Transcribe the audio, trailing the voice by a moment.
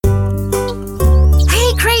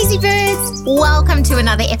crazy birds! Welcome to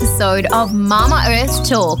another episode of Mama Earth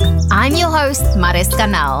Talk. I'm your host, Mariska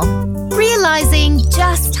Nel. Realizing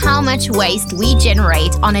just how much waste we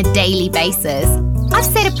generate on a daily basis, I've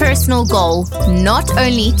set a personal goal not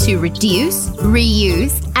only to reduce,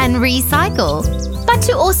 reuse, and recycle, but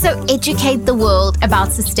to also educate the world about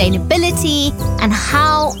sustainability and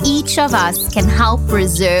how each of us can help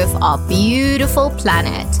preserve our beautiful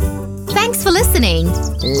planet. Thanks for listening.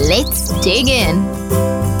 Let's dig in.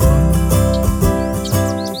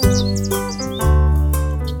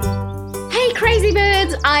 Hey crazy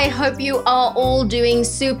birds, I hope you are all doing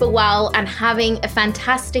super well and having a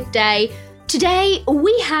fantastic day. Today,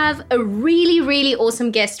 we have a really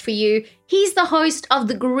awesome guest for you. He's the host of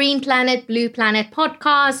the Green Planet, Blue Planet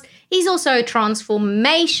podcast. He's also a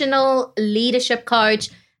transformational leadership coach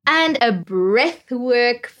and a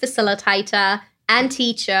breathwork facilitator and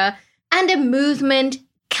teacher and a movement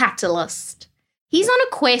catalyst. He's on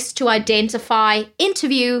a quest to identify,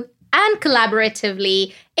 interview, and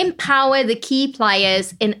collaboratively empower the key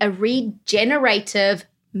players in a regenerative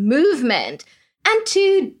movement. And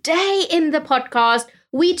today in the podcast,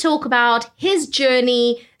 we talk about his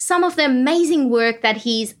journey, some of the amazing work that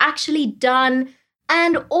he's actually done,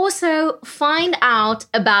 and also find out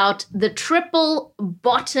about the triple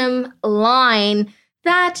bottom line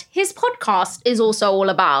that his podcast is also all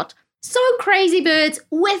about. So crazy birds,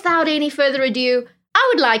 without any further ado,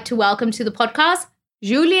 I would like to welcome to the podcast,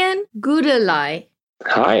 Julien Goudelai.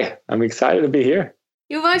 Hi, I'm excited to be here.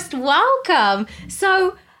 You're most welcome.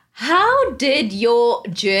 So, how did your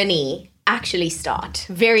journey actually start?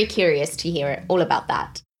 Very curious to hear all about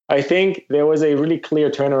that. I think there was a really clear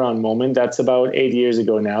turnaround moment. That's about 8 years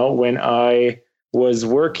ago now, when I was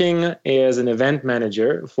working as an event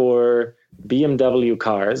manager for BMW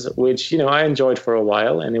cars, which, I enjoyed for a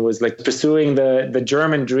while. And it was like pursuing the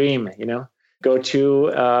German dream, go to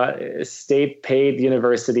a state-paid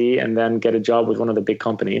university and then get a job with one of the big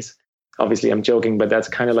companies. Obviously, I'm joking, but that's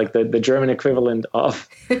kind of like the German equivalent of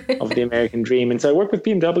the American dream. And so I worked with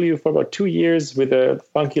BMW for about 2 years with a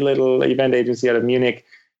funky little event agency out of Munich.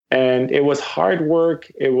 And it was hard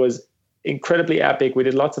work. It was incredibly epic. We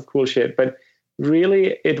did lots of cool shit. But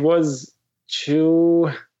really, it was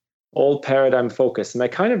too old paradigm focused. And I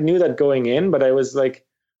kind of knew that going in, but I was like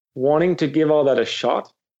wanting to give all that a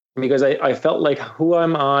shot because I felt like, who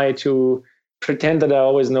am I to pretend that I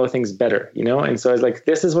always know things better, And so I was like,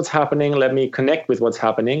 this is what's happening. Let me connect with what's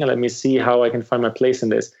happening and let me see how I can find my place in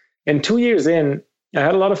this. And 2 years in, I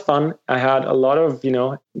had a lot of fun. I had a lot of,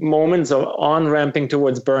 moments of on-ramping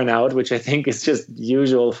towards burnout, which I think is just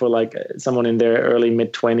usual for like someone in their early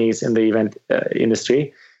mid-20s in the event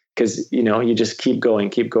industry. Because, you just keep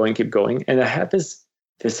going. And I had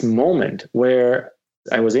this moment where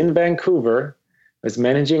I was in Vancouver, I was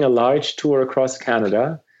managing a large tour across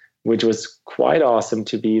Canada, which was quite awesome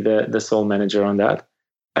to be the sole manager on that.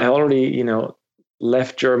 I already,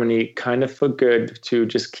 left Germany kind of for good to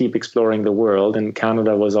just keep exploring the world. And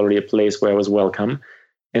Canada was already a place where I was welcome.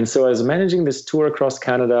 And so I was managing this tour across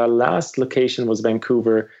Canada. Last location was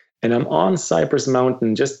Vancouver. And I'm on Cypress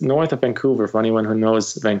Mountain, just north of Vancouver, for anyone who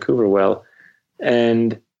knows Vancouver well.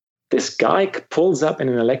 And this guy pulls up in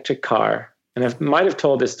an electric car. And I might have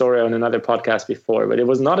told this story on another podcast before, but it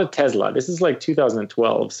was not a Tesla. This is like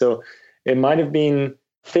 2012. So it might have been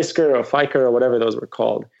Fisker or Fiker or whatever those were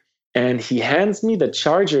called. And he hands me the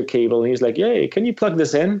charger cable. And he's like, "Hey, can you plug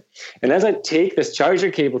this in?" And as I take this charger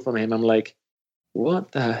cable from him, I'm like,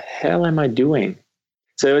 what the hell am I doing?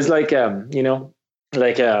 So it was like,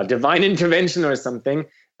 like a divine intervention or something.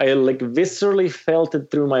 I like viscerally felt it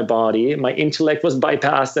through my body. My intellect was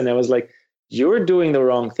bypassed. And I was like, "You're doing the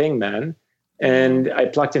wrong thing, man." And I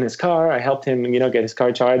plugged in his car. I helped him, get his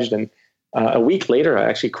car charged. And a week later, I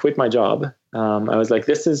actually quit my job. I was like,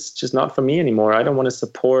 this is just not for me anymore. I don't want to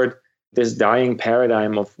support this dying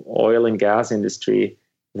paradigm of oil and gas industry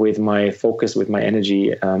with my focus, with my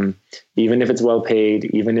energy, even if it's well paid,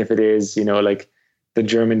 even if it is, like the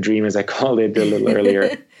German dream, as I called it a little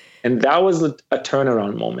earlier. And that was a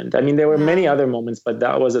turnaround moment. I mean, there were many other moments, but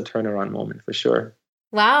that was a turnaround moment for sure.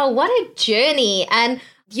 Wow, what a journey. And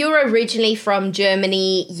you're originally from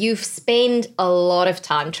Germany. You've spent a lot of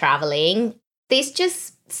time traveling. There's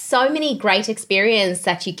just so many great experiences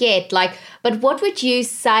that you get. But what would you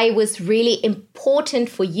say was really important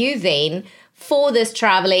for you then for this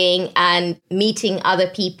traveling and meeting other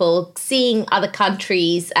people, seeing other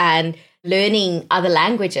countries and learning other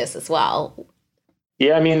languages as well?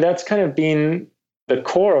 Yeah, I mean, that's kind of been the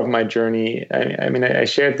core of my journey. I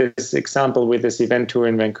shared this example with this event tour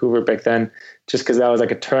in Vancouver back then, just because that was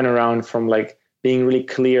like a turnaround from like being really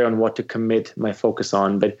clear on what to commit my focus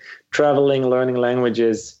on. But traveling, learning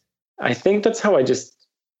languages, I think that's how I just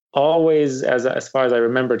always, as far as I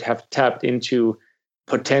remembered, have tapped into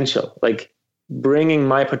potential, like bringing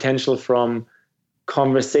my potential from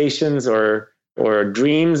conversations or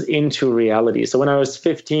dreams into reality. So when I was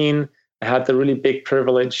 15, I had the really big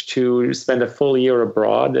privilege to spend a full year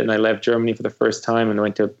abroad, and I left Germany for the first time and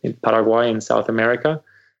went to Paraguay in South America.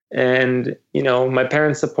 And, my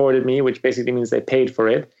parents supported me, which basically means they paid for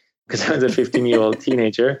it because I was a 15-year-old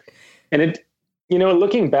teenager. And it,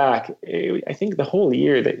 looking back, I think the whole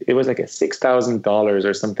year it was like a $6,000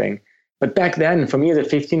 or something. But back then, for me as a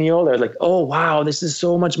 15-year-old, I was like, oh, wow, this is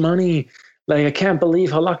so much money. Like, I can't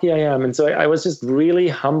believe how lucky I am. And so I was just really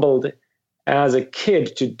humbled as a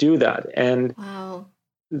kid to do that. And wow,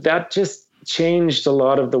 that just changed a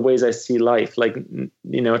lot of the ways I see life. Like,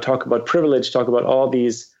 talk about privilege, talk about all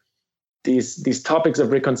these topics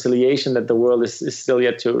of reconciliation that the world is still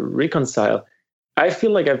yet to reconcile. I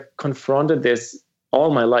feel like I've confronted this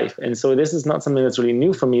all my life. And so this is not something that's really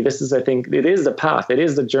new for me. This is, I think, it is the path. It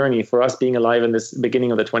is the journey for us being alive in this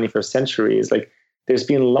beginning of the 21st century. Is like, there's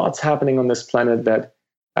been lots happening on this planet that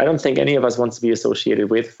I don't think any of us wants to be associated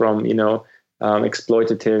with, from,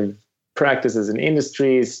 exploitative practices in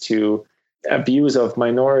industries to abuse of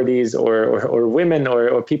minorities or women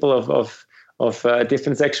or people of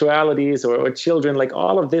different sexualities or children. Like,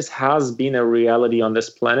 all of this has been a reality on this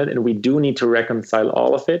planet, and we do need to reconcile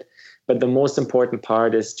all of it. But the most important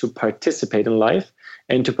part is to participate in life,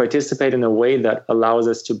 and to participate in a way that allows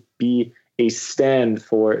us to be a stand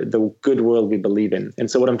for the good world we believe in. And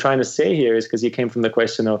so what I'm trying to say here is, because you came from the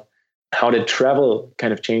question of how did travel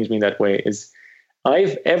kind of change me that way, is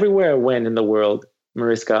everywhere I went in the world,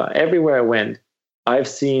 Mariska, everywhere I went, I've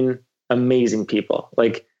seen amazing people,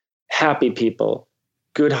 like happy people,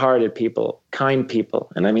 good-hearted people, kind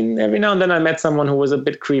people. And I mean, every now and then I met someone who was a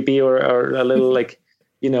bit creepy or a little like,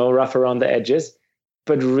 rough around the edges.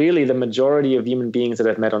 But really, the majority of human beings that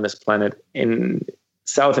I've met on this planet, in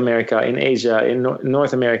South America, in Asia, in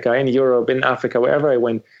North America, in Europe, in Africa, wherever I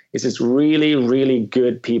went, is just really, really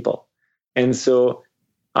good people. And so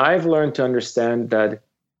I've learned to understand that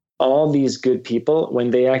all these good people,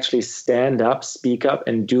 when they actually stand up, speak up,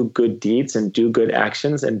 and do good deeds and do good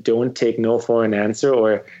actions, and don't take no for an answer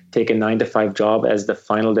or take a 9-to-5 job as the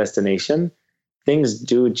final destination, things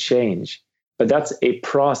do change. But that's a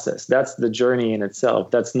process. That's the journey in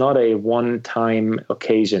itself. That's not a one-time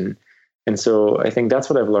occasion. And so I think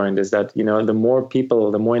that's what I've learned, is that, the more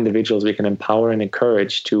people, the more individuals we can empower and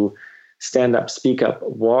encourage to stand up, speak up,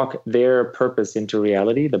 walk their purpose into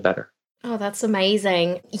reality, the better. Oh, that's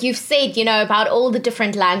amazing. You've said, about all the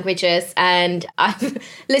different languages, and I've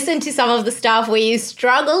listened to some of the stuff where you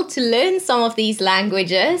struggle to learn some of these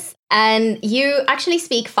languages, and you actually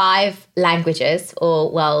speak 5 languages,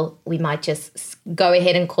 or, well, we might just go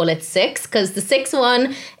ahead and call it 6, because the 6th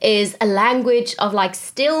one is a language of like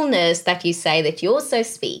stillness that you say that you also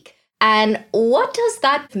speak. And what does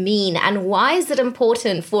that mean? And why is it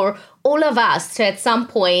important for all of us to at some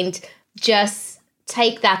point just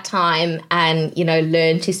take that time and,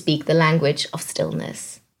 learn to speak the language of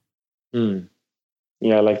stillness?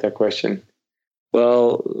 Yeah, I like that question.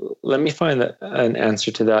 Well, let me find an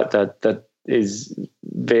answer to that is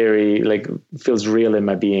very, feels real in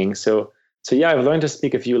my being. So yeah, I've learned to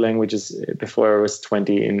speak a few languages before I was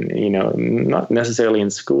 20, and, not necessarily in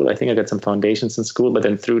school. I think I got some foundations in school, but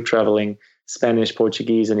then through traveling, Spanish,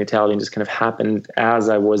 Portuguese, and Italian just kind of happened as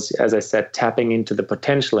I said, tapping into the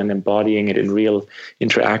potential and embodying it in real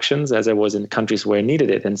interactions as I was in countries where I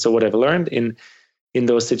needed it. And so what I've learned in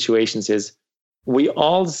those situations is we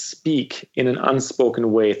all speak in an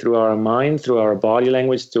unspoken way through our mind, through our body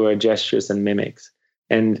language, through our gestures and mimics.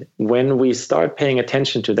 And when we start paying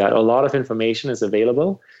attention to that, a lot of information is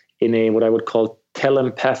available in a what I would call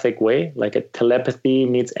telepathic way, like a telepathy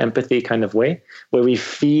meets empathy kind of way, where we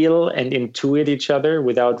feel and intuit each other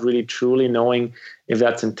without really truly knowing if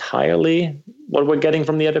that's entirely what we're getting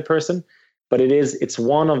from the other person. But it's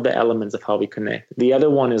one of the elements of how we connect. The other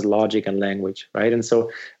one is logic and language, right? And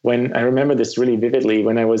so when I remember this really vividly,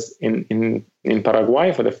 when I was in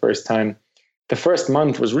Paraguay for the first time, the first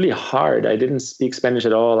month was really hard. I didn't speak Spanish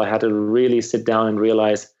at all. I had to really sit down and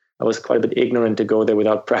realize I was quite a bit ignorant to go there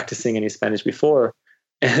without practicing any Spanish before.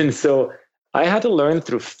 And so I had to learn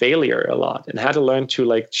through failure a lot, and had to learn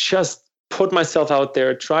to just put myself out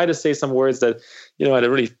there, try to say some words that, had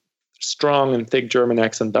a really strong and thick German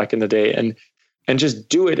accent back in the day, and just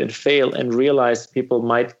do it and fail and realize people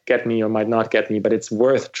might get me or might not get me, but it's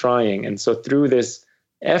worth trying. And so through this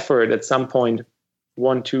effort, at some point,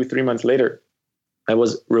 1, 2, 3 months later, I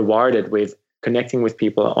was rewarded with connecting with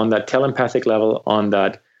people on that telepathic level, on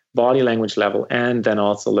that body language level, and then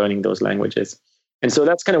also learning those languages. And so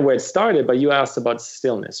that's kind of where it started. But you asked about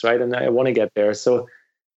stillness, right? And I want to get there. So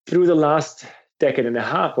through the last decade and a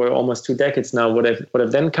half, or almost 2 decades now, what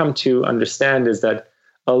I've then come to understand is that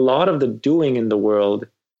a lot of the doing in the world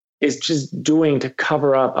is just doing to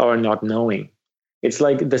cover up our not knowing. It's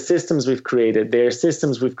like the systems we've created. They're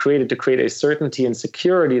systems we've created to create a certainty and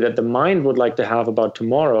security that the mind would like to have about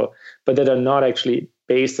tomorrow, but that are not actually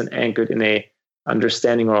based and anchored in a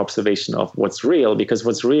understanding or observation of what's real, because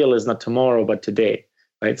what's real is not tomorrow, but today,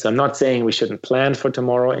 right? So I'm not saying we shouldn't plan for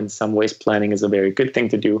tomorrow. In some ways, planning is a very good thing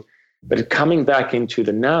to do, but coming back into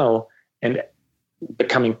the now and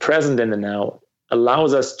becoming present in the now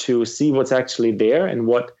allows us to see what's actually there and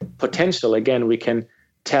what potential, again, we can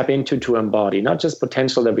tap into to embody, not just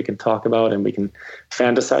potential that we can talk about and we can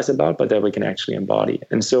fantasize about, but that we can actually embody.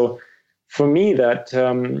 And so for me, that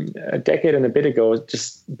a decade and a bit ago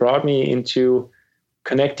just brought me into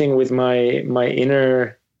connecting with my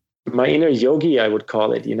inner yogi, I would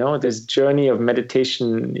call it, this journey of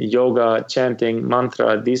meditation, yoga, chanting,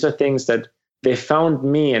 mantra. These are things that they found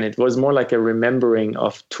me, and it was more like a remembering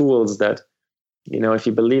of tools that, if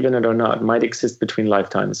you believe in it or not, might exist between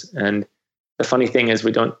lifetimes. And the funny thing is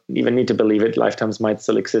we don't even need to believe it. Lifetimes might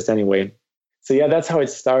still exist anyway. So yeah, that's how it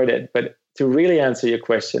started. But to really answer your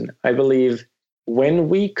question, I believe when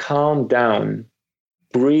we calm down,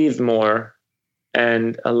 breathe more,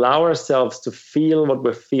 and allow ourselves to feel what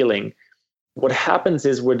we're feeling, what happens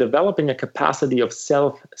is we're developing a capacity of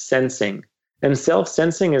self-sensing. And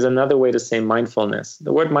self-sensing is another way to say mindfulness.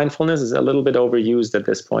 The word mindfulness is a little bit overused at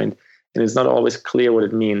this point, and it's not always clear what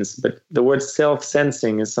it means. But the word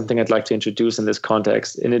self-sensing is something I'd like to introduce in this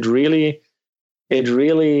context. And it really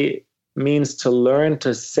means to learn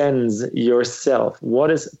to sense yourself.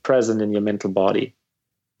 What is present in your mental body?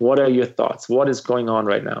 What are your thoughts? What is going on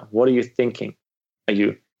right now? What are you thinking? Are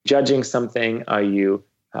you judging something? Are you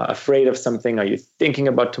afraid of something? Are you thinking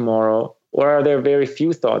about tomorrow? Or are there very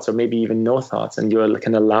few thoughts, or maybe even no thoughts, and you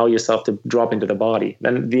can allow yourself to drop into the body?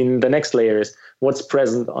 Then the next layer is what's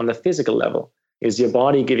present on the physical level. Is your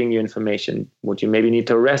body giving you information? Would you maybe need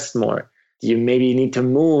to rest more? You maybe need to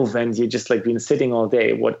move, and you just been sitting all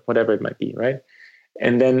day, whatever it might be, right?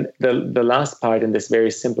 And then the last part in this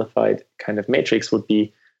very simplified kind of matrix would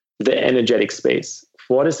be the energetic space.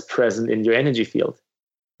 What is present in your energy field,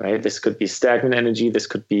 right? This could be stagnant energy. This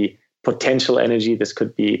could be potential energy. This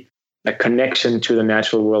could be a connection to the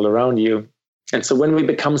natural world around you. And so when we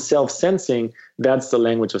become self-sensing, that's the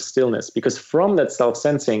language of stillness, because from that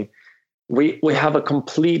self-sensing, we have a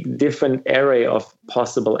complete different array of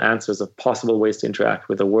possible answers, of possible ways to interact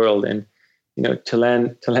with the world. And, to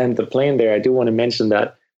land the plane there, I do want to mention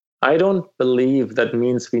that I don't believe that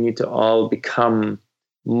means we need to all become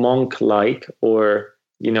monk-like or,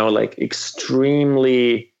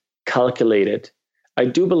 extremely calculated. I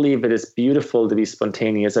do believe it is beautiful to be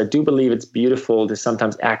spontaneous. I do believe it's beautiful to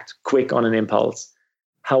sometimes act quick on an impulse.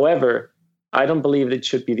 However, I don't believe it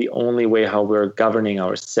should be the only way how we're governing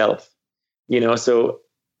ourselves. So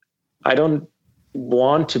I don't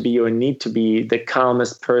want to be or need to be the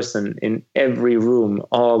calmest person in every room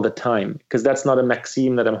all the time, because that's not a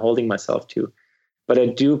maxim that I'm holding myself to. But I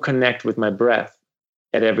do connect with my breath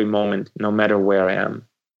at every moment, no matter where I am.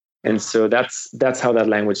 And so that's how that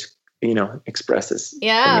language expresses.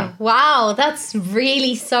 Yeah. Wow. That's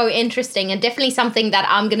really so interesting, and definitely something that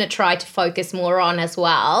I'm going to try to focus more on as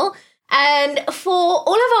well. And for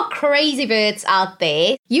all of our crazy birds out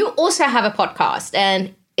there, you also have a podcast,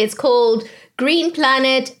 and it's called Green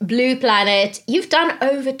Planet, Blue Planet. You've done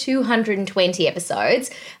over 220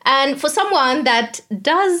 episodes. And for someone that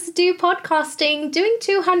does do podcasting, doing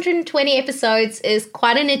 220 episodes is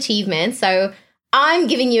quite an achievement. So I'm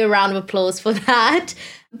giving you a round of applause for that.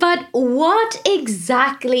 But what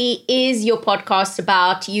exactly is your podcast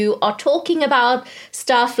about? You are talking about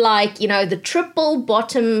stuff like, the triple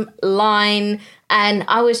bottom line. And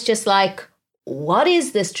I was just like, what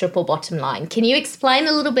is this triple bottom line? Can you explain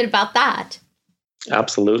a little bit about that?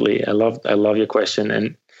 Absolutely. I love your question.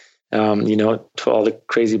 And, to all the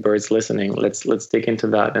crazy birds listening, let's dig into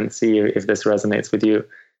that and see if this resonates with you.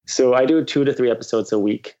 So I do 2 to 3 episodes a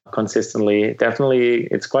week consistently. Definitely,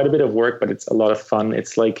 it's quite a bit of work, but it's a lot of fun.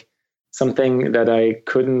 It's like something that I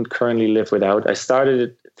couldn't currently live without. I started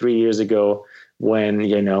it 3 years ago when,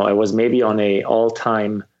 I was maybe on a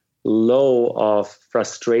all-time low of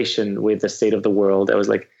frustration with the state of the world. I was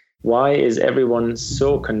like, why is everyone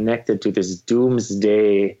so connected to this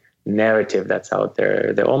doomsday narrative that's out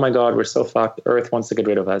there? That, oh my God, we're so fucked. Earth wants to get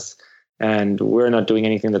rid of us, and we're not doing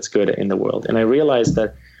anything that's good in the world. And I realized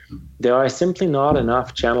that there are simply not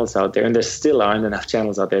enough channels out there, and there still aren't enough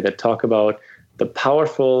channels out there that talk about the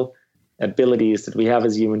powerful abilities that we have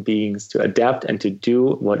as human beings to adapt and to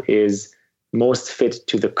do what is most fit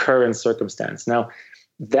to the current circumstance. Now,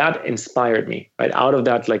 that inspired me, right? Out of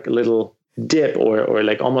that like little dip or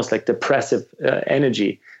like almost like depressive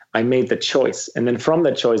energy, I made the choice. And then from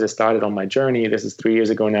that choice, I started on my journey. This is 3 years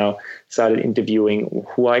ago now, started interviewing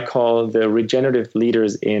who I call the regenerative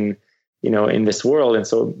leaders in this world. And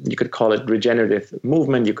so you could call it regenerative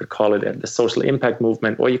movement, you could call it the social impact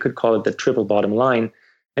movement, or you could call it the triple bottom line.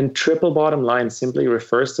 And triple bottom line simply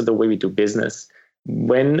refers to the way we do business.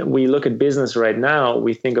 When we look at business right now,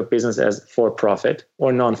 we think of business as for-profit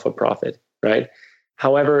or non-for-profit, right?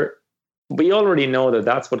 However, we already know that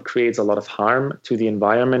that's what creates a lot of harm to the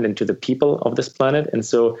environment and to the people of this planet. And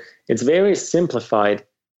so it's very simplified.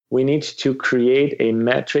 We need to create a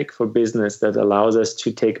metric for business that allows us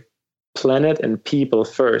to take planet and people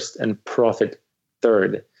first and profit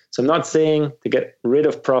third. So I'm not saying to get rid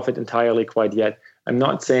of profit entirely quite yet. I'm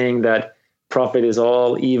not saying that profit is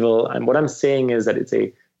all evil. And what I'm saying is that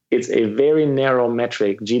it's a very narrow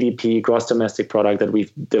metric, GDP, gross domestic product, that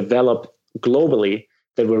we've developed globally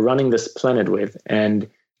that we're running this planet with. And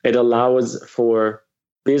it allows for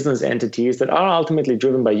business entities that are ultimately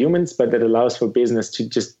driven by humans, but that allows for business to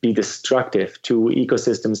just be destructive to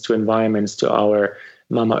ecosystems, to environments, to our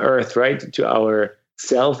Mama Earth, right? To our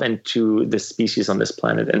self and to the species on this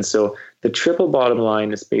planet. And so the triple bottom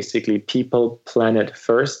line is basically people, planet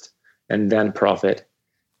first, and then profit.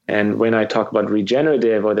 And when I talk about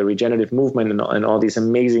regenerative or the regenerative movement and all these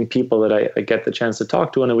amazing people that I get the chance to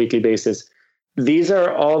talk to on a weekly basis, these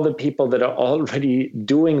are all the people that are already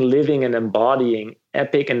doing, living, and embodying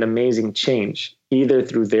epic and amazing change, either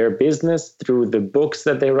through their business, through the books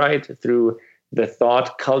that they write, through the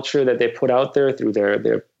thought culture that they put out there, through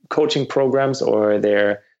their coaching programs or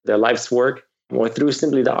their life's work, or through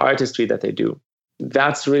simply the artistry that they do.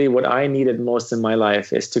 That's really what I needed most in my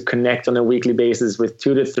life, is to connect on a weekly basis with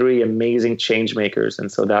 2 to 3 amazing change makers. And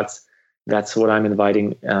so that's what I'm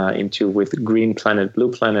inviting into with Green Planet,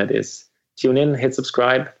 Blue Planet is tune in, hit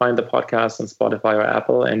subscribe, find the podcast on Spotify or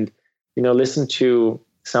Apple, and listen to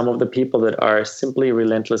some of the people that are simply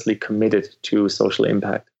relentlessly committed to social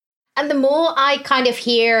impact. And the more I kind of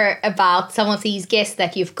hear about some of these guests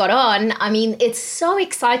that you've got on, I mean, it's so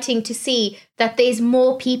exciting to see that there's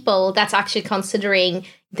more people that's actually considering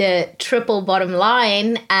the triple bottom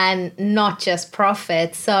line and not just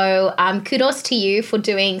profit. So kudos to you for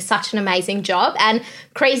doing such an amazing job. And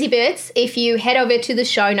Crazy Birds, if you head over to the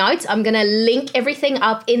show notes, I'm going to link everything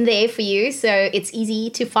up in there for you, so it's easy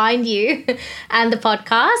to find you and the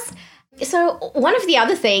podcast. So one of the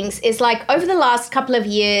other things is, like, over the last couple of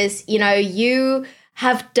years, you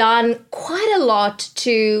have done quite a lot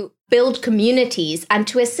to build communities and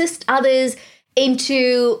to assist others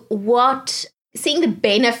into seeing the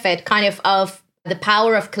benefit kind of the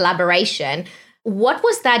power of collaboration. What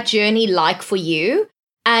was that journey like for you?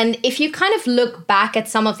 And if you kind of look back at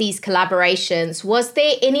some of these collaborations, was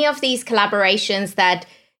there any of these collaborations that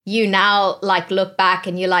you now look back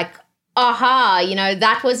and you're like, aha,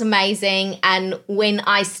 that was amazing. And when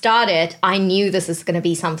I started, I knew this is going to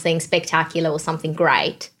be something spectacular or something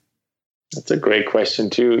great? That's a great question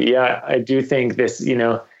too. Yeah, I do think this,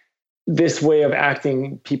 this way of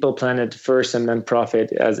acting people, planet first and then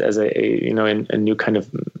profit as a new kind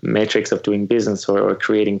of matrix of doing business or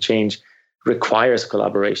creating change requires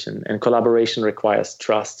collaboration, and collaboration requires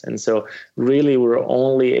trust. And so really we're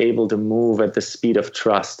only able to move at the speed of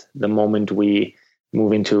trust the moment we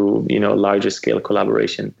move into, larger scale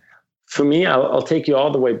collaboration. For me, I'll take you all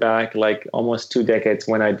the way back, like almost 2 decades,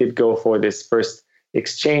 when I did go for this first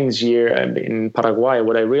exchange year in Paraguay.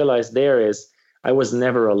 What I realized there is I was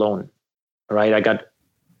never alone, right? I got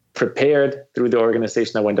prepared through the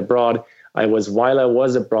organization. I went abroad. While I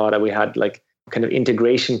was abroad, we had kind of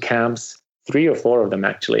integration camps, 3 or 4 of them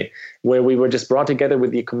actually, where we were just brought together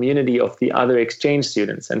with the community of the other exchange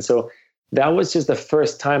students. And so that was just the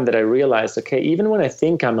first time that I realized, okay, even when I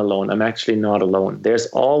think I'm alone, I'm actually not alone. There's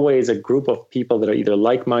always a group of people that are either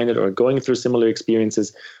like-minded or going through similar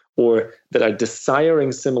experiences or that are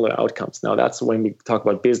desiring similar outcomes. Now, that's when we talk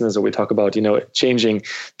about business or we talk about, changing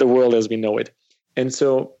the world as we know it. And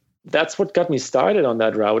so that's what got me started on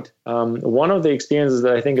that route. One of the experiences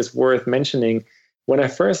that I think is worth mentioning, when I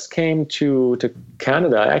first came to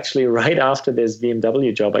Canada, actually right after this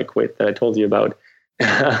BMW job I quit that I told you about,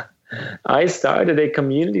 I started a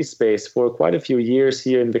community space for quite a few years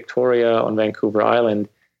here in Victoria on Vancouver Island.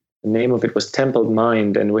 The name of it was Templed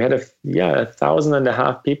Mind. And we had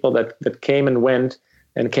 1,500 people that came and went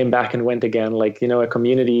and came back and went again. A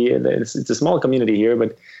community, it's a small community here,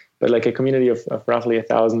 but like a community of roughly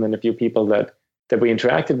 1,000 and a few people that that we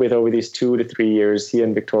interacted with over these 2 to 3 years here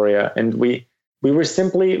in Victoria. And we were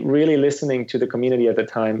simply really listening to the community at the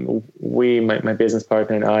time, my business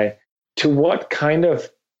partner and I, to what kind of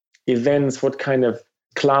events, what kind of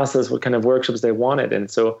classes, what kind of workshops they wanted.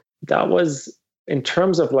 And so that was, in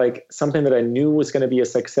terms of like something that I knew was going to be a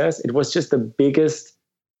success, it was just the biggest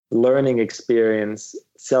learning experience,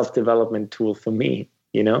 self-development tool for me,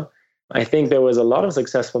 you know? I think there was a lot of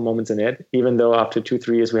successful moments in it, even though after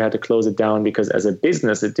 2-3 years we had to close it down because as a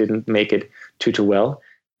business, it didn't make it too well.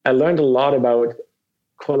 I learned a lot about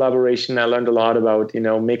collaboration. I learned a lot about,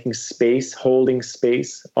 making space, holding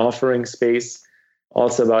space, offering space,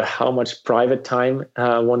 also about how much private time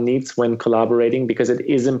one needs when collaborating, because it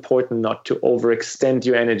is important not to overextend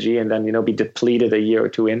your energy and then, be depleted a year or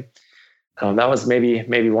two in. That was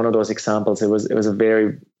maybe one of those examples. It was a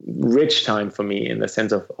very rich time for me in the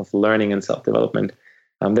sense of learning and self-development.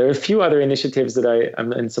 There are a few other initiatives that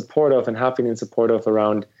I'm in support of and have been in support of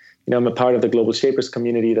around, I'm a part of the Global Shapers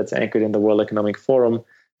community that's anchored in the World Economic Forum,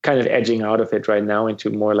 kind of edging out of it right now into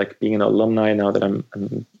more like being an alumni now that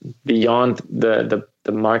I'm beyond the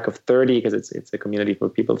mark of 30, because it's a community for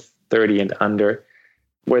people 30 and under,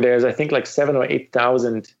 where there's, I think, like 7,000 or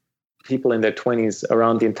 8,000 people in their 20s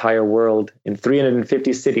around the entire world in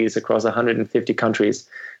 350 cities across 150 countries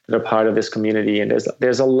that are part of this community. And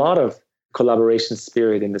there's a lot of collaboration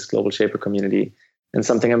spirit in this Global Shaper community, and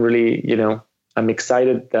something I'm really, I'm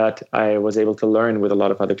excited that I was able to learn with a lot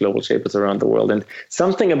of other global shapers around the world. And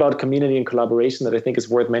something about community and collaboration that I think is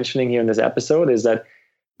worth mentioning here in this episode is that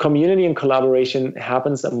community and collaboration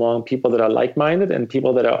happens among people that are like-minded and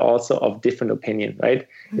people that are also of different opinion, right?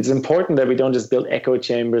 Mm-hmm. It's important that we don't just build echo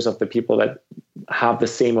chambers of the people that have the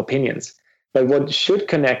same opinions. But what should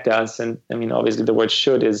connect us, and I mean, obviously the word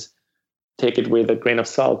should is take it with a grain of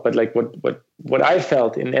salt, but like what I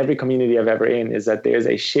felt in every community I've ever in is that there's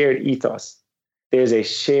a shared ethos. There's a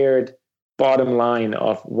shared bottom line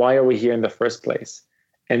of why are we here in the first place?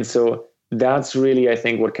 And so that's really, I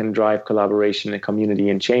think, what can drive collaboration and community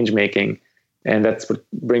and change making. And that's what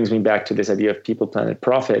brings me back to this idea of people, planet,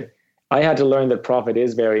 profit. I had to learn that profit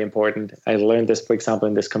is very important. I learned this, for example,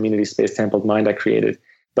 in this community space, Templed Mind, I created,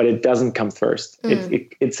 but it doesn't come first.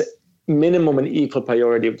 It's minimum and equal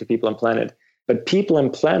priority to people and planet. But people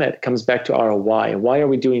and planet comes back to our why. Why are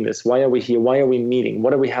we doing this? Why are we here? Why are we meeting?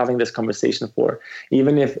 What are we having this conversation for?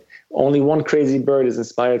 Even if only one crazy bird is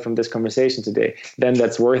inspired from this conversation today, then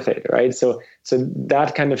that's worth it, right? So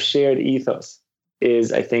that kind of shared ethos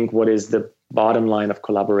is, I think, what is the bottom line of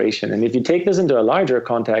collaboration. And if you take this into a larger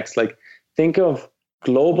context, like think of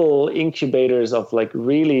global incubators of like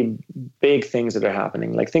really big things that are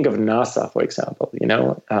happening. Like think of NASA, for example,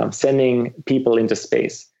 sending people into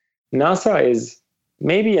space. NASA is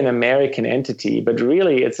maybe an American entity, but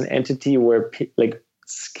really it's an entity where like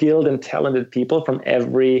skilled and talented people from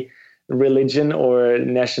every religion or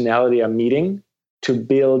nationality are meeting to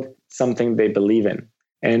build something they believe in.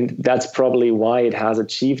 And that's probably why it has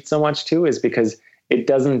achieved so much too, is because it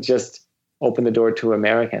doesn't just open the door to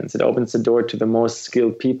Americans. It opens the door to the most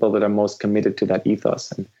skilled people that are most committed to that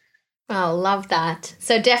ethos. And oh, love that.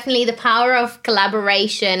 So definitely the power of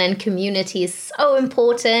collaboration and community is so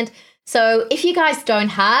important. So if you guys don't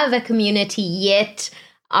have a community yet,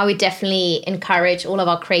 I would definitely encourage all of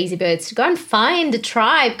our crazy birds to go and find a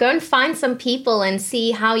tribe, go and find some people and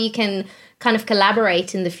see how you can kind of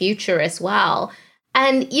collaborate in the future as well.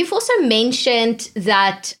 And you've also mentioned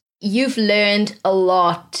that you've learned a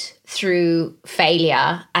lot through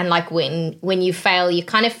failure, and like when you fail, you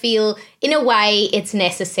kind of feel in a way it's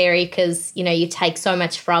necessary because you take so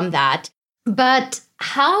much from that. But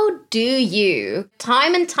how do you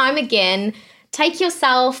time and time again pick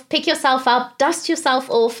yourself up, dust yourself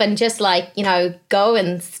off, and just go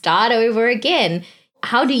and start over again?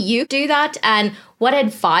 How do you do that? And what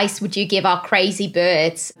advice would you give our crazy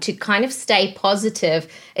birds to kind of stay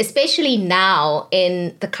positive, especially now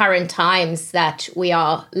in the current times that we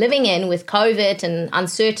are living in with COVID and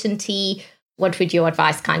uncertainty? What would your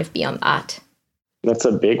advice kind of be on that? That's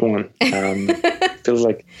a big one. Feels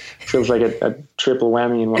like a triple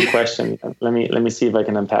whammy in one question. Let me see if I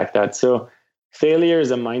can unpack that. So failure is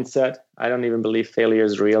a mindset. I don't even believe failure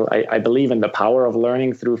is real. I believe in the power of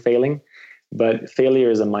learning through failing. But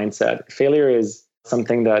failure is a mindset. Failure is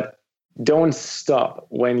something that don't stop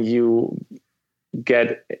when you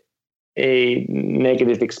get a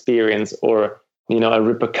negative experience or, a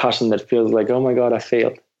repercussion that feels like, oh my God, I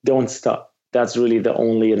failed. Don't stop. That's really the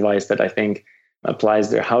only advice that I think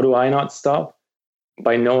applies there. How do I not stop?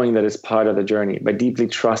 By knowing that it's part of the journey, by deeply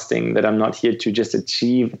trusting that I'm not here to just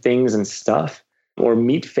achieve things and stuff or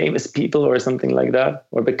meet famous people or something like that,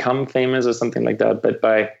 or become famous or something like that, but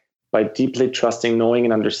by by deeply trusting, knowing,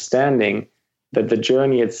 and understanding that the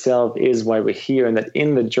journey itself is why we're here, and that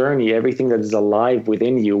in the journey, everything that is alive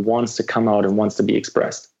within you wants to come out and wants to be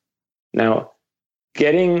expressed. Now,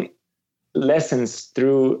 getting lessons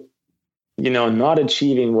through, not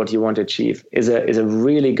achieving what you want to achieve is a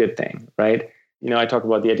really good thing, right? I talk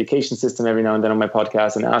about the education system every now and then on my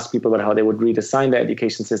podcast and ask people about how they would redesign the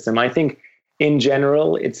education system. I think in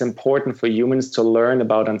general, it's important for humans to learn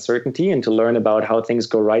about uncertainty and to learn about how things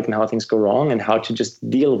go right and how things go wrong and how to just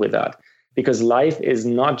deal with that. Because life is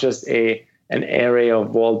not just an area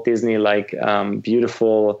of Walt Disney-like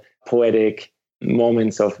beautiful, poetic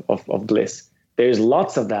moments of bliss. There's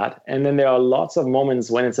lots of that. And then there are lots of moments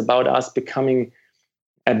when it's about us becoming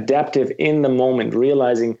adaptive in the moment,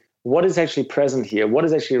 realizing what is actually present here, what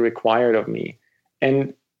is actually required of me.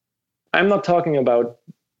 And I'm not talking about,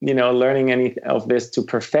 learning any of this to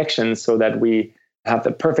perfection so that we have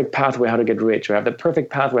the perfect pathway how to get rich or have the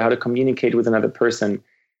perfect pathway how to communicate with another person.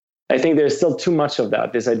 I think there's still too much of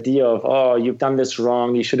that, this idea of, oh, you've done this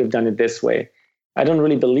wrong, you should have done it this way. I don't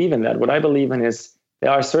really believe in that. What I believe in is there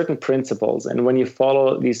are certain principles, and when you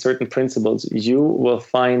follow these certain principles, you will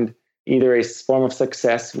find either a form of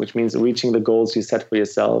success, which means reaching the goals you set for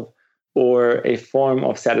yourself, or a form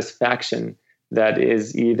of satisfaction that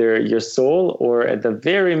is either your soul or at the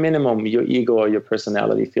very minimum, your ego or your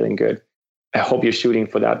personality feeling good. I hope you're shooting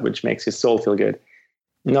for that, which makes your soul feel good.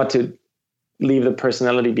 Not to leave the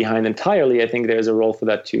personality behind entirely. I think there's a role for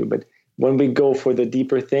that too. But when we go for the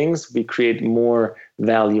deeper things, we create more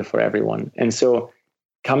value for everyone. And so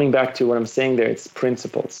coming back to what I'm saying there, it's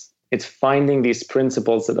principles. It's finding these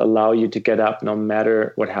principles that allow you to get up no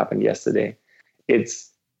matter what happened yesterday. It's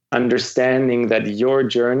understanding that your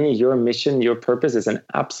journey, your mission, your purpose is an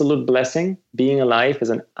absolute blessing. Being alive is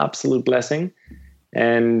an absolute blessing.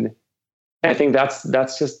 And I think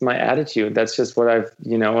that's just my attitude. That's just what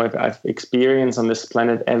I've experienced on this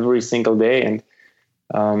planet every single day.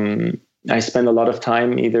 And I spend a lot of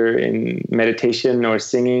time either in meditation or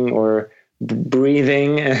singing or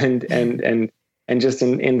breathing and just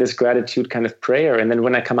in this gratitude kind of prayer. And then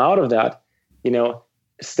when I come out of that,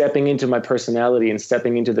 stepping into my personality and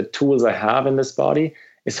stepping into the tools I have in this body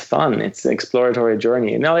is fun. It's an exploratory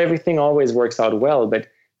journey. And now everything always works out well, but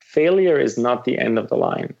failure is not the end of the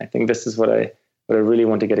line. I think this is what I really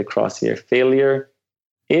want to get across here. Failure,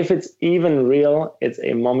 if it's even real, it's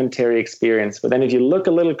a momentary experience. But then if you look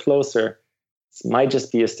a little closer, it might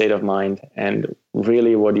just be a state of mind. And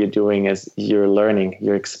really what you're doing is you're learning,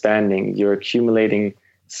 you're expanding, you're accumulating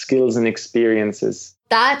skills and experiences.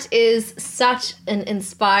 That is such an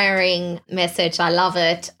inspiring message. I love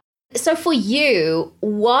it. So for you,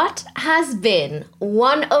 what has been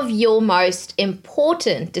one of your most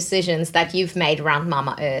important decisions that you've made around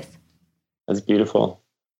Mama Earth? That's beautiful.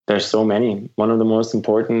 There's so many. One of the most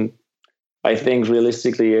important, I think,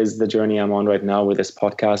 realistically, is the journey I'm on right now with this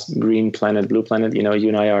podcast, Green Planet, Blue Planet. You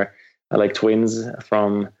and I are like twins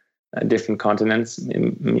from different continents,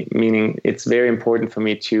 meaning it's very important for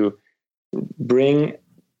me to bring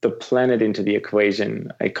the planet into the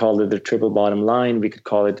equation. I call it the triple bottom line. We could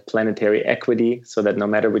call it planetary equity, so that no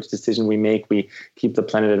matter which decision we make, we keep the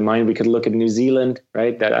planet in mind. We could look at New Zealand,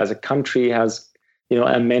 right? That as a country has,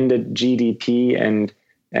 amended GDP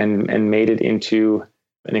and made it into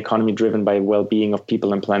an economy driven by well-being of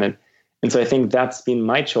people and planet. And so I think that's been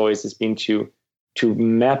my choice, has been to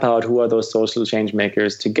map out who are those social change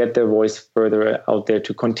makers, to get their voice further out there,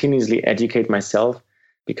 to continuously educate myself,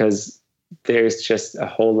 because there's just a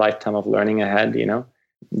whole lifetime of learning ahead,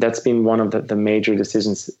 That's been one of the major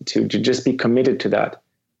decisions, to just be committed to that.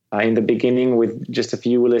 In the beginning with just a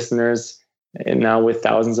few listeners, and now with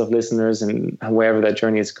thousands of listeners, and wherever that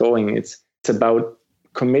journey is going, it's about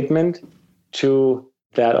commitment to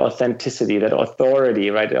that authenticity, that authority,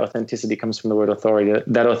 right? Authenticity comes from the word authority,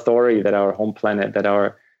 that authority that our home planet, that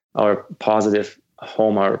our positive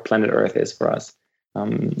home, our planet Earth is for us.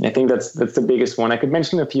 I think that's the biggest one. I could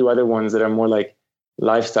mention a few other ones that are more like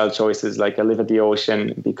lifestyle choices, like I live at the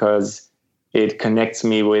ocean because it connects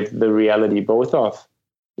me with the reality both of,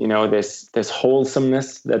 this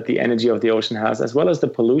wholesomeness that the energy of the ocean has, as well as the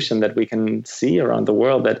pollution that we can see around the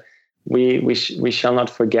world that we shall not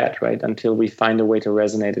forget, right, until we find a way to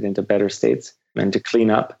resonate it into better states and to clean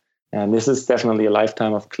up. And this is definitely a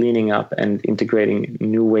lifetime of cleaning up and integrating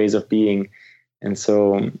new ways of being. And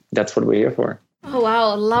so that's what we're here for. Oh,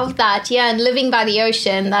 wow. Love that. Yeah. And living by the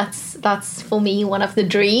ocean, that's for me one of the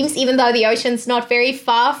dreams, even though the ocean's not very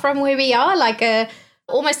far from where we are, like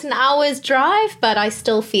almost an hour's drive, but I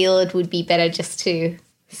still feel it would be better just to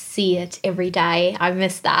see it every day. I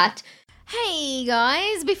miss that. Hey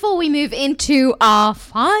guys, before we move into our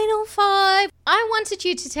final 5, I wanted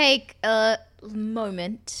you to take a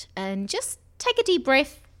moment and just take a deep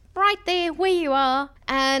breath right there where you are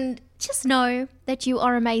and just know that you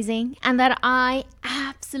are amazing and that I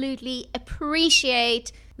absolutely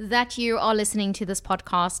appreciate that you are listening to this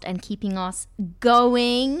podcast and keeping us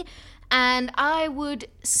going. And I would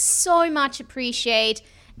so much appreciate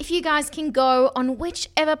if you guys can go on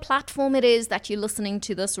whichever platform it is that you're listening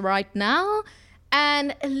to this right now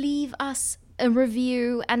and leave us a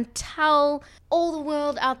review and tell all the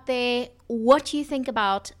world out there what you think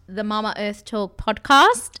about the Mama Earth Talk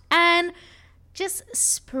podcast and just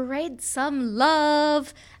spread some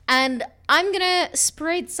love. And I'm going to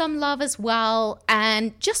spread some love as well.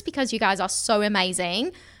 And just because you guys are so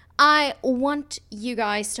amazing, I want you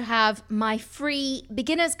guys to have my free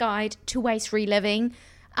beginner's guide to waste-free living.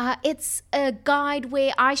 It's a guide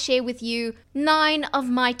where I share with you 9 of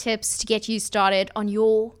my tips to get you started on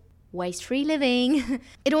your waste-free living.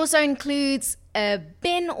 It also includes a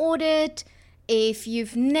bin audit. If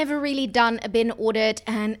you've never really done a bin audit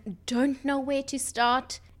and don't know where to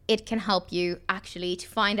start, it can help you actually to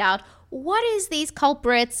find out what is these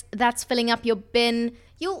culprits that's filling up your bin.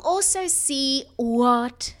 You'll also see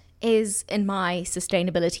what is in my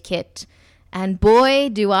sustainability kit. And boy,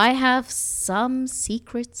 do I have some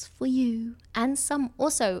secrets for you and some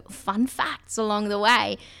also fun facts along the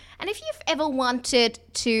way. And if you've ever wanted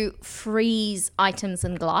to freeze items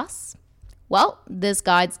in glass, well, this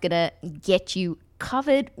guide's gonna get you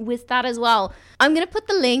covered with that as well. I'm gonna put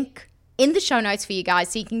the link in the show notes for you guys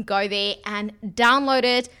so you can go there and download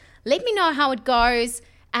it. Let me know how it goes.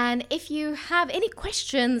 And if you have any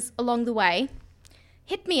questions along the way,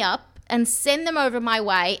 hit me up and send them over my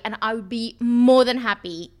way. And I would be more than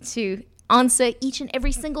happy to answer each and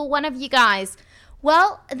every single one of you guys.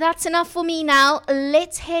 Well, that's enough for me now.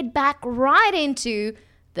 Let's head back right into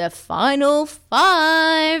the final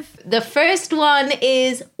 5. The first one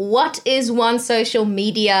is, what is one social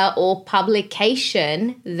media or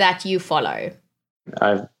publication that you follow?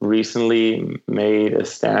 I've recently made a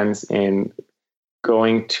stance in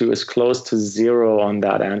going to as close to 0 on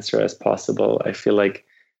that answer as possible. I feel like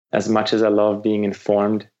as much as I love being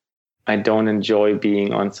informed, I don't enjoy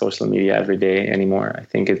being on social media every day anymore. I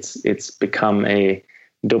think it's become a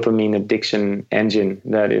dopamine addiction engine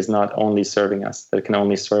that is not only serving us, that can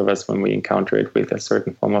only serve us when we encounter it with a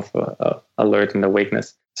certain form of alert and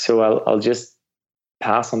awakeness. So I'll just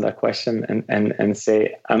pass on that question and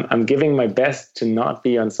say I'm giving my best to not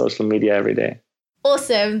be on social media every day.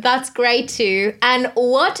 Awesome. That's great too. And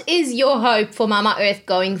what is your hope for Mama Earth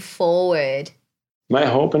going forward? My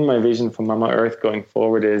hope and my vision for Mama Earth going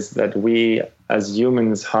forward is that we as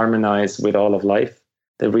humans harmonize with all of life,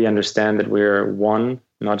 that we understand that we're one,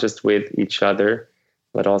 not just with each other,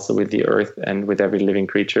 but also with the earth and with every living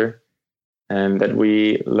creature, and that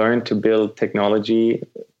we learn to build technology,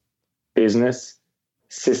 business,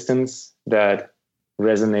 systems that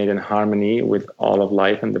resonate in harmony with all of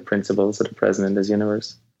life and the principles that are present in this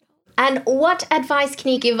universe. And what advice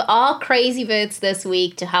can you give our crazy birds this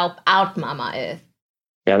week to help out Mama Earth?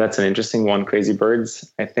 Yeah, that's an interesting one, crazy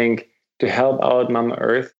birds. I think to help out Mama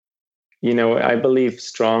Earth, I believe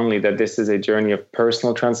strongly that this is a journey of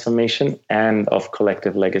personal transformation and of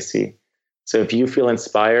collective legacy. So if you feel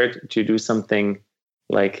inspired to do something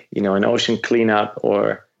like, an ocean cleanup,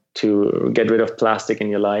 or to get rid of plastic in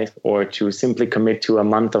your life, or to simply commit to a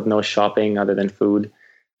month of no shopping other than food,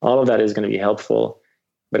 all of that is going to be helpful.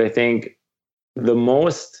 But I think the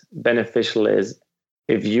most beneficial is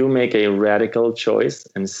if you make a radical choice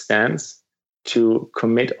and stance to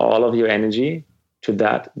commit all of your energy to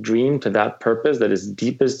that dream, to that purpose that is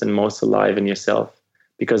deepest and most alive in yourself.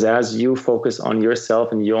 Because as you focus on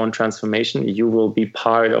yourself and your own transformation, you will be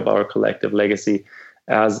part of our collective legacy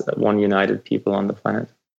as one united people on the planet.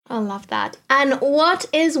 I love that. And what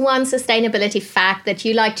is one sustainability fact that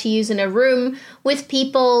you like to use in a room with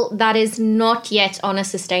people that is not yet on a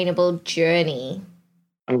sustainable journey?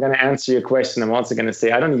 I'm going to answer your question. I'm also going to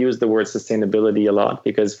say I don't use the word sustainability a lot,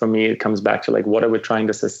 because for me, it comes back to what are we trying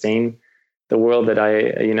to sustain? The world that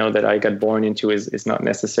I got born into is not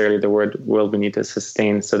necessarily the world we need to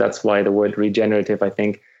sustain. So that's why the word regenerative, I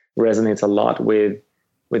think, resonates a lot with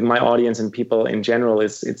my audience and people in general.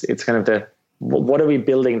 It's kind of what are we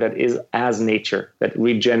building that is as nature, that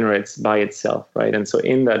regenerates by itself, right? And so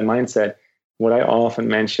in that mindset, what I often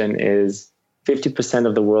mention is 50%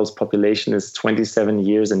 of the world's population is 27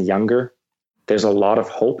 years and younger. There's a lot of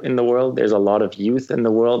hope in the world. There's a lot of youth in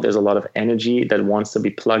the world. There's a lot of energy that wants to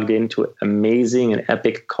be plugged into amazing and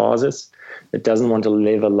epic causes, that doesn't want to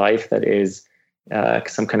live a life that is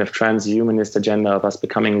some kind of transhumanist agenda of us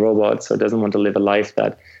becoming robots. So it doesn't want to live a life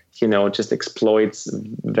that just exploits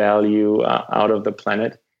value out of the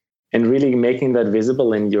planet, and really making that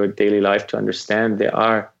visible in your daily life to understand there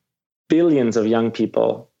are billions of young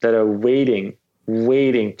people that are waiting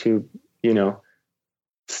to,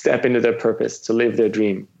 step into their purpose, to live their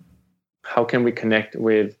dream. How can we connect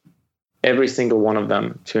with every single one of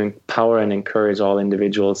them to empower and encourage all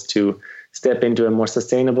individuals to step into a more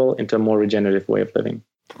sustainable, into a more regenerative way of living?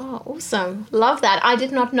 Oh, awesome. Love that. I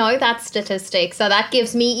did not know that statistic. So that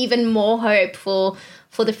gives me even more hope for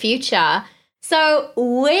the future. So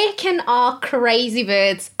where can our crazy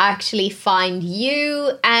birds actually find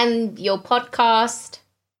you and your podcast?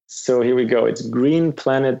 So here we go. It's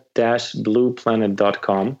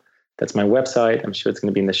greenplanet-blueplanet.com. That's my website. I'm sure it's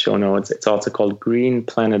going to be in the show notes. It's also called Green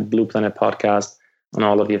Planet Blue Planet Podcast on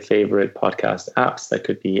all of your favorite podcast apps. That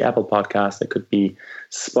could be Apple Podcasts, that could be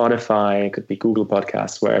Spotify, it could be Google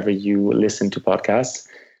Podcasts, wherever you listen to podcasts.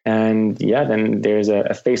 And then there's a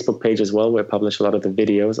Facebook page as well where I publish a lot of the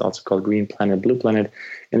videos, also called Green Planet Blue Planet.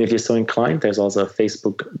 And if you're so inclined, there's also a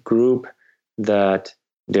Facebook group that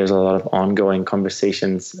there's a lot of ongoing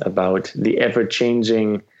conversations about the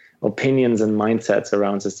ever-changing opinions and mindsets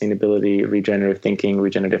around sustainability, regenerative thinking,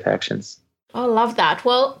 regenerative actions. Oh, love that.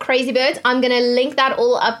 Well, Crazy Birds, I'm going to link that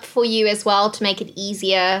all up for you as well to make it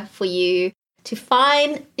easier for you to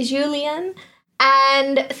find Julian.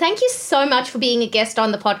 And thank you so much for being a guest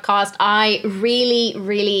on the podcast. I really,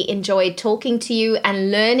 really enjoyed talking to you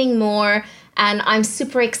and learning more. And I'm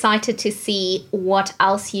super excited to see what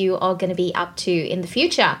else you are going to be up to in the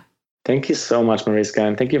future. Thank you so much, Mariska.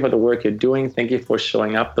 And thank you for the work you're doing. Thank you for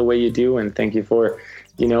showing up the way you do. And thank you for,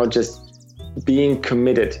 just being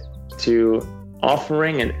committed to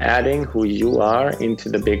offering and adding who you are into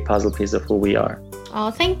the big puzzle piece of who we are. Oh,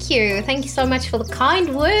 thank you. Thank you so much for the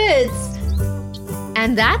kind words.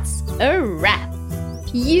 And that's a wrap.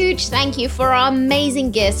 Huge thank you for our amazing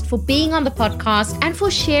guest for being on the podcast and for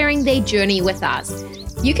sharing their journey with us.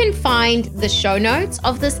 You can find the show notes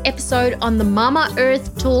of this episode on the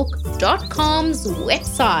mamaearthtalk.com's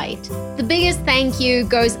website. The biggest thank you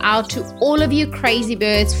goes out to all of you crazy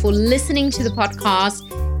birds for listening to the podcast.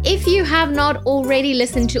 If you have not already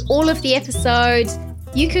listened to all of the episodes,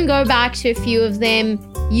 you can go back to a few of them.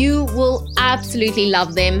 You will absolutely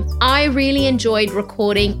love them. I really enjoyed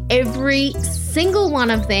recording every single one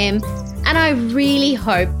of them, and I really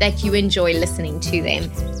hope that you enjoy listening to them.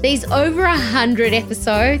 There's over 100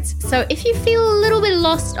 episodes, so if you feel a little bit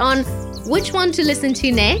lost on which one to listen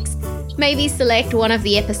to next, maybe select one of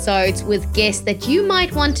the episodes with guests that you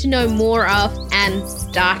might want to know more of and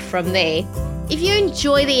start from there. If you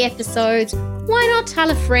enjoy the episodes, why not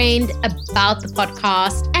tell a friend about the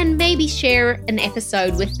podcast and maybe share an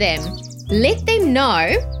episode with them? Let them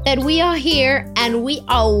know that we are here and we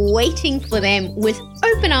are waiting for them with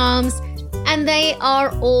open arms, and they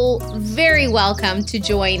are all very welcome to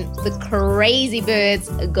join the Crazy Birds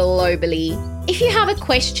globally. If you have a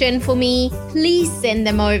question for me, please send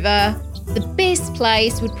them over. The best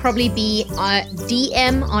place would probably be a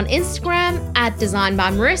DM on Instagram at Design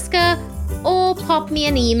by Mariska, or pop me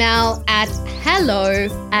an email at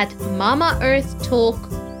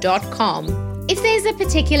hello@mamaearthtalk.com. If there's a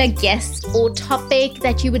particular guest or topic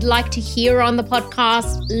that you would like to hear on the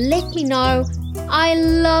podcast, let me know. I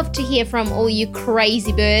love to hear from all you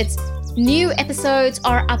crazy birds. New episodes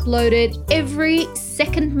are uploaded every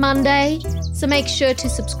second Monday, so make sure to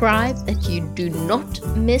subscribe that you do not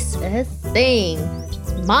miss a thing.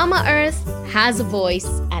 Mama Earth has a voice,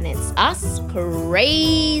 and it's us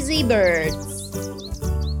crazy birds.